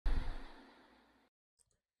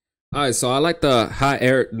All right, so I like the high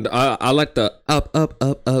air. I like the up,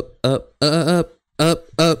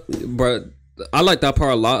 but I like that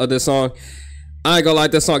part a lot of this song. I ain't gonna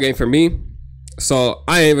like this song ain't for me, so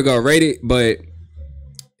I ain't even gonna rate it. But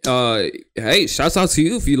hey, shouts out to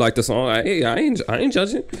you if you like the song. I ain't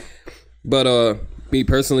judging. But me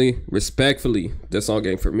personally, respectfully, this song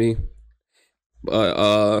ain't for me.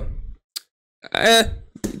 But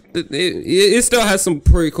it still has some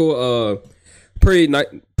pretty cool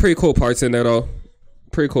pretty cool parts in there though.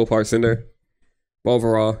 Pretty cool parts in there. But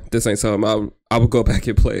overall, this ain't something I would go back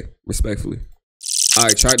and play respectfully. All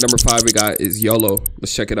right, track number 5 we got is YOLO.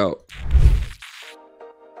 Let's check it out.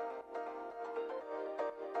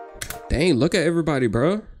 Dang, look at everybody,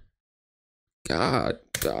 bro. God,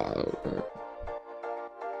 dog.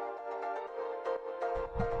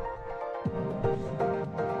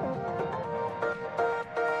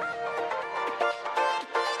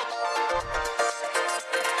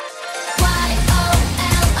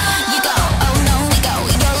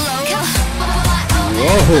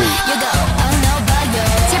 Whoa.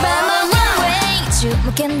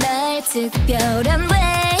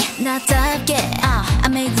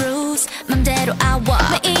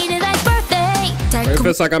 It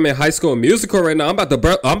feels like I'm in High School Musical right now. I'm about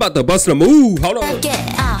to bust a move. Hold on.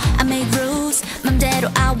 I make rules. 맘대로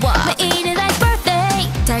I walk. 매일은 like birthday.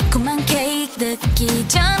 달콤한 케이크 듣기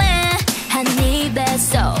전에 한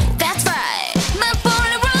입에서. That's right.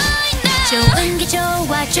 맛볼래 right now. 좋은 게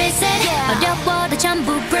좋아 죄세. 어려워도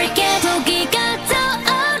전부 break it. 보기가 더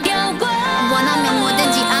어려워. 원하면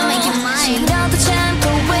뭐든지 I make you mine. 싫어도 참고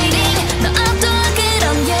waiting. 너 어떤 그런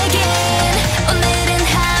얘긴. 오늘은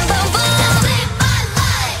한 번뿐.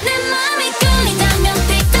 내 맘이 끌린다면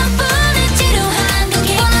pick the phone. 지루한 공기.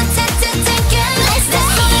 Wanna take it. Let's go.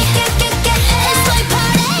 It's like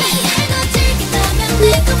party. 너 즐긴다면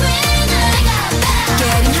내가 winner.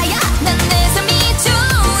 Getting higher. 난 내 삶이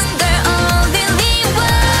좋은 걸 only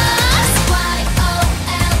once.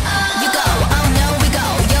 Y-O-L-O. You go, oh no, we go,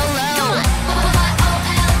 YOLO.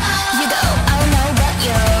 You go, oh no, but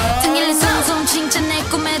you. 등일린 송송 칭찬내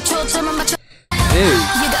꿈에 초점을 맞춰.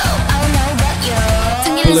 You go, oh no, but you.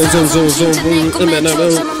 등일린 송송 칭찬내 꿈에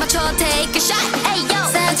초점을 맞춰. Take a shot, ayo.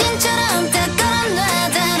 사진처럼 다 걸어놔.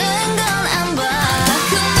 다른 건 안 봐.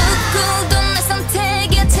 그 누구도 내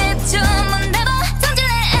선택에 채점은 내봐.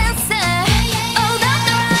 던질래 answer. Oh, that's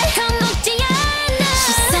right. 겁먹지 않아.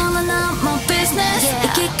 시선은 넘어 business.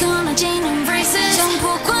 이렇게 끊어지는 braces. 정보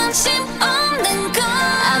관심 없는 건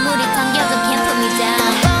아무리 당겨도 can't put me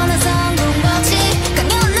down. 뻔한 성공 법칙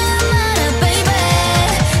강요는 말아 baby.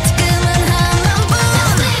 지금은 한 번뿐.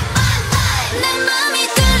 내 맘이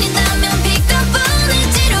끌린다면 pick the phone.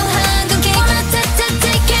 지루한 공기. Wanna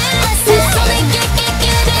take it. Let's go.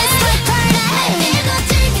 It's like party. 너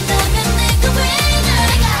즐긴다면 내가 winner.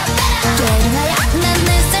 Getting higher. 난 내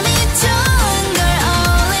삶이 좋은 걸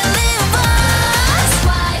only live once.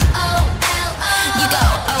 Y-O-L-O. You go,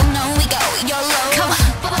 oh no, we go, YOLO. Come on.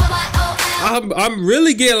 I'm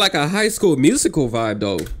really getting like a High School Musical vibe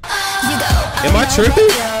though. You go, oh Am I no, tripping?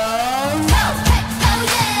 but you. Oh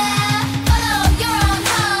yeah. Follow your own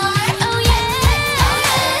heart. Oh yeah.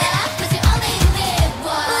 'Cause you only live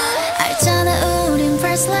once. 알잖아 우린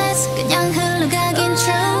priceless. 그냥 흘러가긴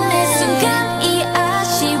true. 내 순간이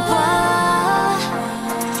아쉬워.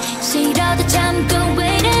 싫어도 참고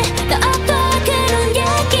wait it. 너 어떤 그런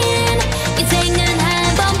얘긴. 인생은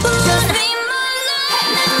한 번뿐. Just be my love.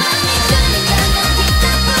 내 맘이 끌린다면 pick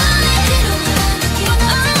the phone. 지루한 느낌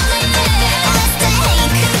only live. Let's take.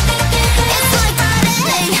 It's like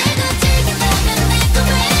Friday. 너 즐긴다면 내가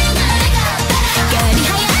winner. Getting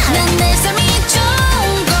higher. 난 내 삶이 좋은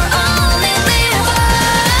걸 only live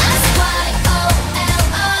once.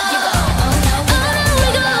 Y-O-L-O. You go, oh no, we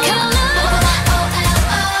go, YOLO.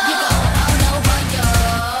 You go, oh no, but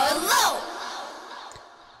YOLO.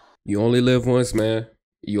 You only live once, man.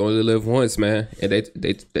 You only live once, man. And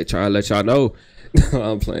they try to let y'all know.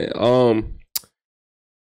 I'm playing.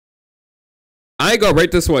 I ain't gonna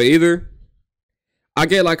rate this one either. I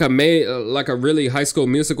get like a really High School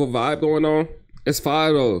Musical vibe going on. It's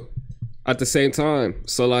 5 though. At the same time,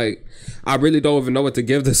 so like I really don't even know what to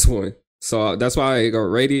give this one. So that's why I ain't gonna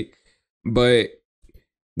rate it. But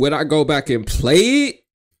would I go back and play it?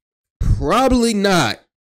 Probably not.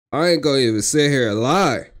 I ain't gonna even sit here and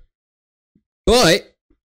lie. But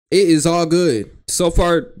it is all good. So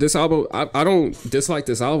far, this album, I don't dislike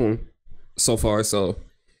this album so far. So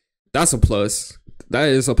that's a plus. That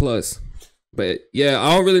is a plus. But yeah,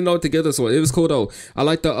 I don't really know what to give this one. It was cool though. I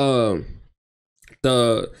like the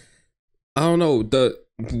I don't know, the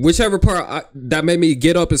whichever part that made me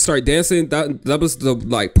get up and start dancing. That was the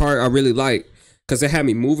like part I really liked. cause it had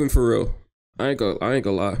me moving for real. I ain't gonna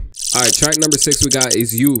lie. All right, track number 6 we got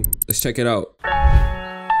is You. Let's check it out.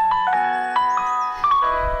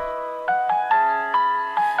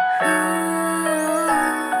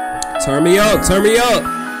 Turn me up, turn me up.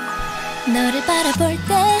 너를 바라볼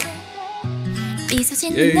때 미소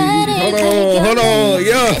짓는 Hey, 나를 hold on, 내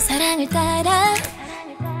yeah. 사랑을 따라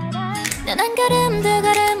난 한 걸음 두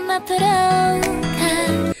걸음 앞으로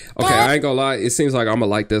Okay, I ain't gonna lie. It seems like I'ma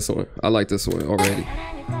like this one. I like this one already.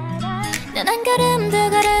 난 한 걸음 두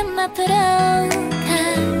걸음 앞으로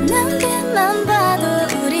눈빛만 봐도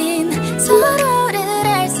우린 서로를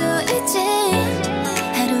알 수 있지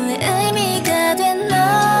하루의 의미가 된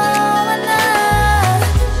너와 나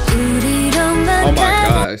우리로만 Oh my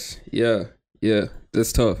gosh. Yeah. This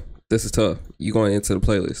is tough. This is tough. You going into the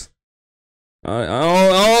playlist.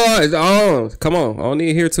 I don't. Come on. I don't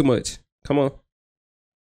need to hear too much. Come on.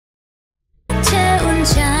 채운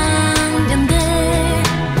장면들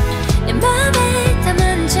내 맘에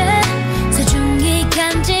담은 채 소중히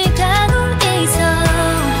간직하고 있어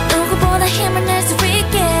누구보다 힘을 낼 수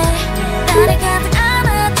있게 나를 가득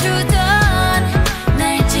안아주던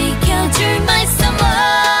날 지켜줄 my someone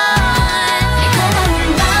고마운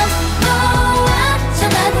맘 너와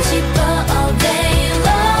전하고 싶어 all day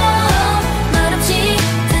long 말없이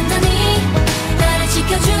단단히 나를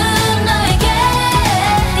지켜준 너에게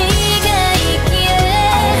네가 있기에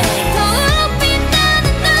더욱 빛나는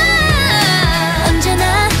나 언제나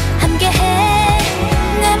함께해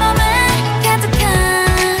내 맘에 가득한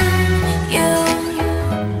you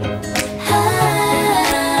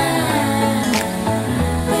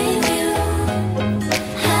with you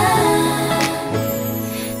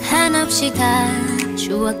한없이 다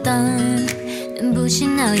주었던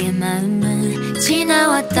눈부신 너의 마음은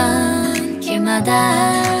지나왔던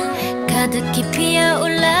길마다 가득히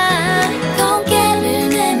피어올라 고개를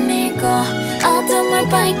내밀고 어둠을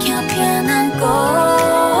밝혀 피어난 꽃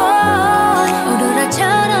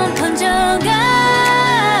오로라처럼 번져가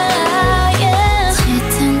yeah.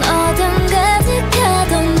 짙은 어둠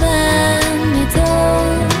가득하던 밤에도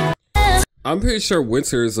I'm pretty sure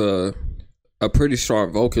Winter is a pretty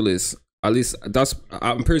strong vocalist. At least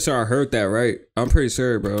I'm pretty sure I heard that right. I'm pretty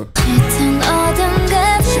sure, bro. 짙은 어둠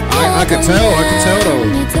가득하던 I can tell though.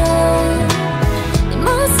 밤에도 네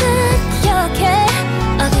모습 기억해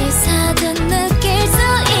어디서든 느낄 수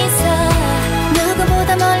있어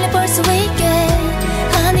누구보다 멀리 볼 수 있게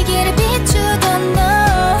하늘 길을 비추던 너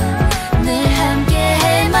늘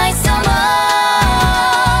함께해 my someone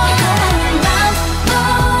고마운 맘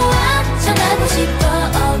너와 전하고 싶어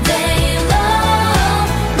all day long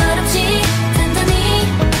말없이 단단히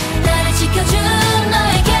나를 지켜준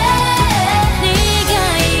너에게 네가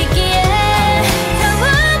있기에 더욱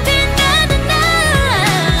빛나는 나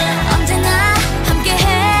언제나 함께해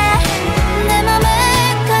내 맘에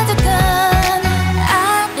가득한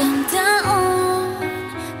아름다운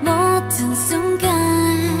모든 순간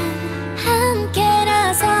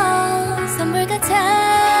함께라서 선물 같아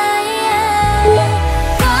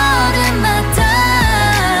걸음마다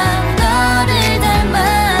너를 닮아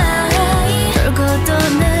돌고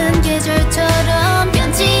도는 계절처럼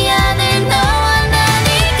변치 않을 너와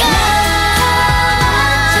나니까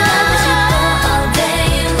전하고 싶어 all day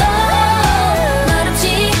long 말없이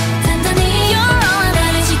단단히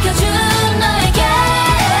나를 지켜준 너에게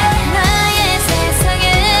나의 세상에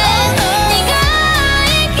네가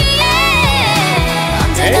있기에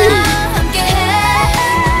언제나 함께해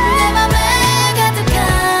내 맘에 가득한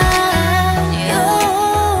you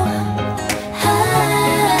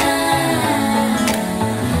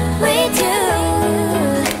with you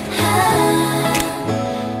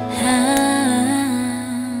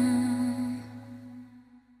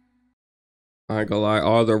I ain't gonna lie,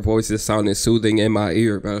 all their voices sounded soothing in my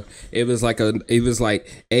ear, bro. It was like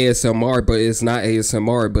ASMR, but it's not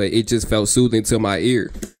ASMR, but it just felt soothing to my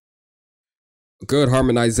ear. Good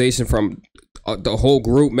harmonization from the whole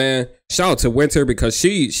group, man. Shout out to Winter because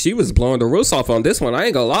she was blowing the roof off on this one. I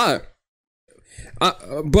ain't gonna lie.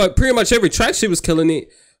 But pretty much every track she was killing it.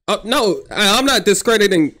 No, I'm not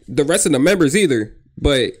discrediting the rest of the members either.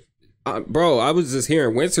 But bro, I was just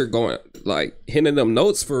hearing Winter going like hitting them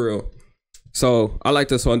notes for real. So I like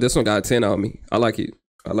this one. This one got a 10 on me. I like it.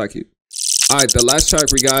 I like it. All right, the last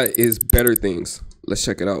track we got is Better Things. Let's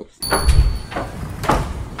check it out.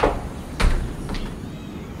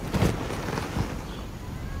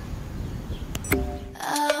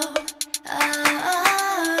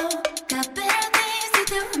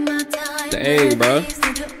 Dang, bro.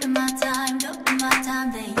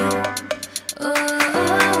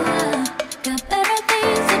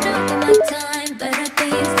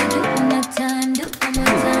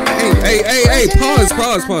 Hey, pause.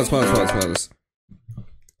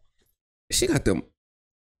 She got them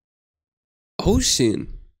ocean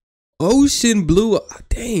blue.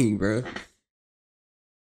 Dang, bro.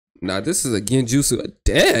 Nah, this is a Genjutsu of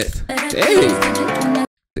death. Dang.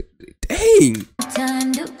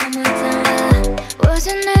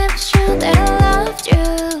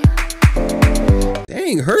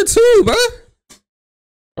 Dang, her too, bro.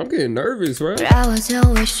 I'm getting nervous, bro. I was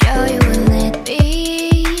always sure you would let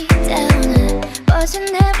me down. Wasn't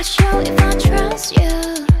never sure if I trust you.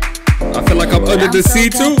 I feel like I'm under the sea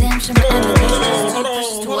too.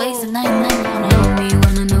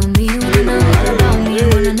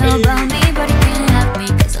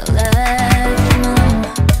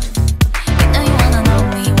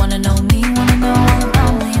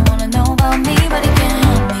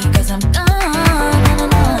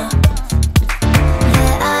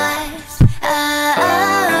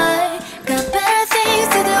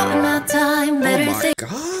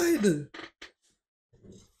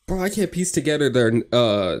 Bro, I can't piece together their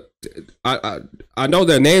I know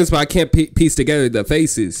their names, but I can't piece together the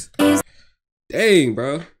faces. Dang,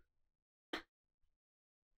 bro.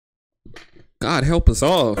 God help us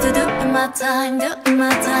all.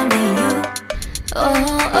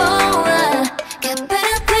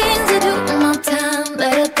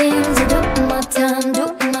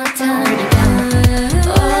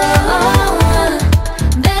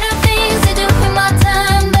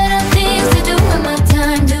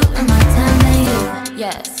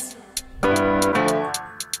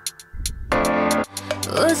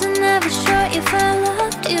 Wasn't never sure if I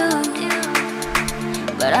loved you,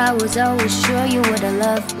 but I was always sure you would've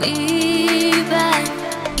loved me back.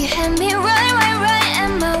 You had me right at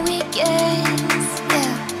my weakest.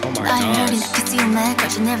 Yeah. Oh my I heard it, gosh. cause you're mad,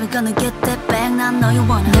 cause you're never gonna get that back. Now I know you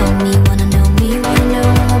wanna know me, wanna know me, wanna know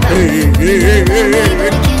all about me, wanna know about me,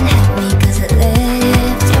 but you can't have me cause I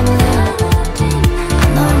left you alone. I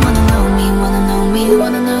know you wanna know me, wanna know me,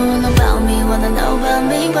 wanna know all about me, wanna know about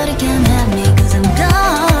me, but you can't have me cause I'm gone.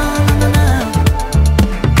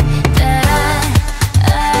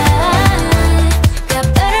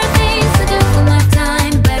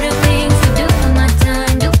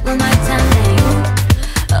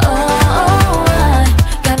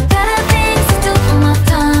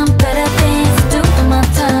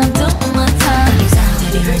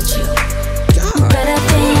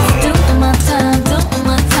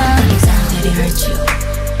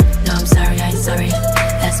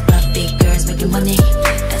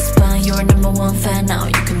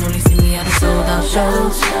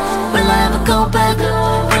 Will I ever go back? Will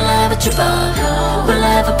I ever trip up? Will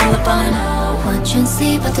I ever pull up on? Watch and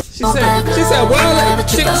see, but the She said, will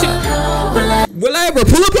I ever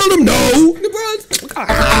pull up on them? No.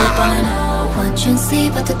 Watch and see,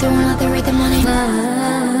 but the throne of the rhythm money.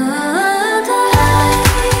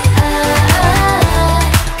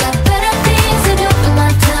 Got better things to do with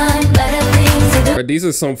my time, better things to do. Bro, these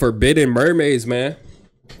are some forbidden mermaids, man.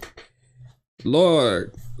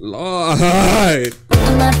 Lord. My time,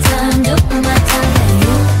 do my time,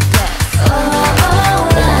 you. Oh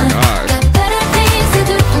my God. Got better things to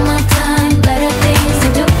do with my time, better things to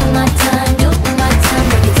do with my time, do with my time,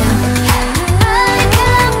 break it down. I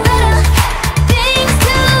got better things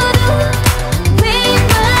to do with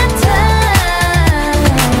my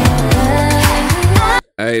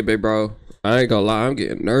time. Hey, big bro. I ain't gonna lie, I'm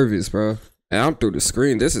getting nervous, bro. And I'm through the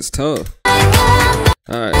screen. This is tough.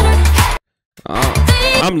 Alright.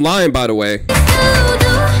 I'm lying, by the way.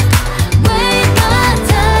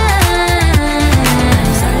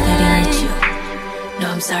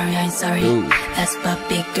 Sorry, I ain't sorry. Ooh. That's about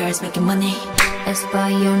big girls making money. That's why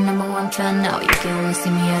you're #1 fan now. You can only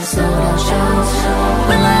see me at a sold out show.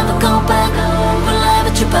 Will I ever go back? Will I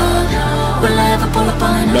ever trip up? Will I ever pull up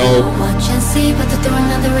on? No. Watch and see, but they're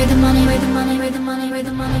another rhythm money, rhythm money, rhythm money,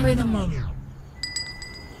 rhythm money, rhythm money.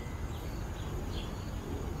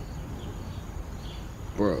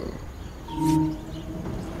 Bro.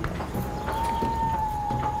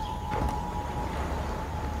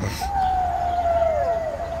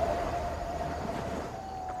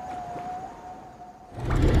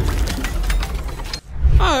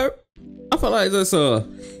 Alright. I feel like that's a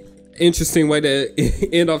interesting way to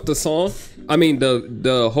end off the song. I mean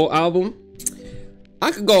the whole album.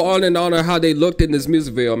 I could go on and on how they looked in this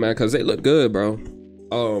music video, man, because they look good, bro.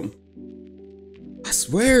 I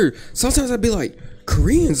swear, sometimes I'd be like,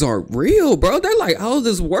 Koreans are real, bro. They're like out of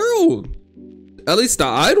this world. At least the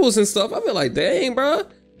idols and stuff. I feel like, dang, bro.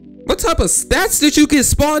 What type of stats did you get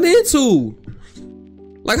spawned into?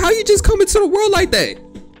 Like, how you just come into the world like that?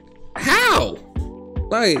 How?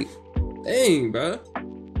 Like, dang, bro.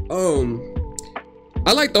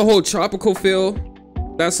 I like the whole tropical feel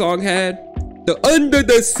that song had. The under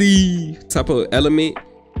the sea type of element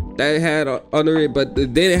that it had under it, but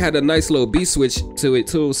then it had a nice little beat switch to it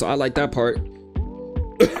too, so I like that part.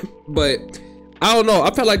 But I don't know,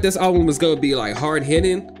 I felt like this album was gonna be like hard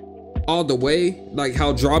hitting all the way, like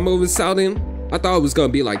how Drama was sounding. I thought it was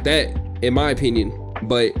gonna be like that, in my opinion,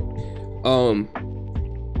 but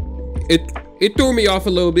it threw me off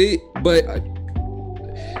a little bit. But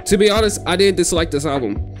to be honest, I didn't dislike this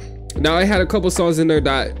album. Now, I had a couple songs in there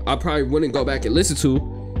that I probably wouldn't go back and listen to,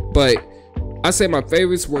 but I say my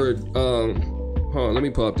favorites were hold on, let me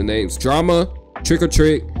pull up the names. Drama, Trick or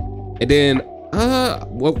Trick, and then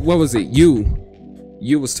what was it?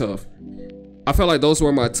 You was tough. I felt like those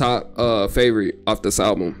were my top favorite off this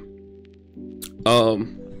album.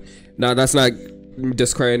 Now that's not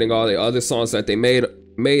discrediting all the other songs that they made,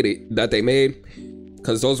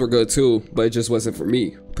 because those were good too, but it just wasn't for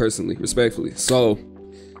me personally, respectfully. So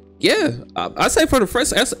yeah, I say for the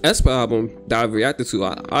first aespa album that I reacted to,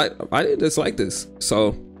 I didn't dislike this,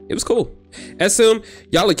 so it was cool. SM,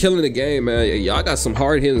 y'all are killing the game, man. Y'all got some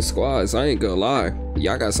hard hitting squads. I ain't gonna lie,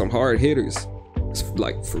 y'all got some hard hitters, it's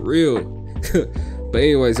like for real. But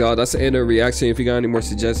anyways, y'all, that's the end of the reaction. If you got any more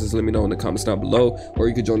suggestions, let me know in the comments down below, or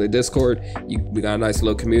you could join the Discord. We got a nice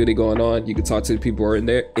little community going on. You can talk to the people who are in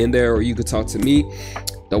there, or you could talk to me.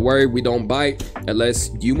 Don't worry, we don't bite unless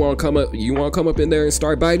you want to come up. You want to come up in there and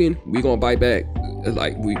start biting, we gonna bite back.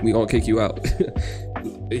 Like we gonna kick you out.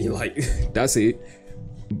 Like that's it.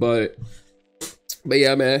 But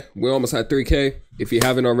yeah, man, we almost had 3K. If you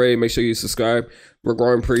haven't already, make sure you subscribe. We're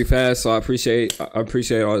growing pretty fast, so I appreciate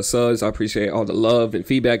all the subs. I appreciate all the love and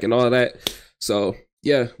feedback and all of that. So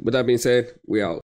yeah, with that being said, we out.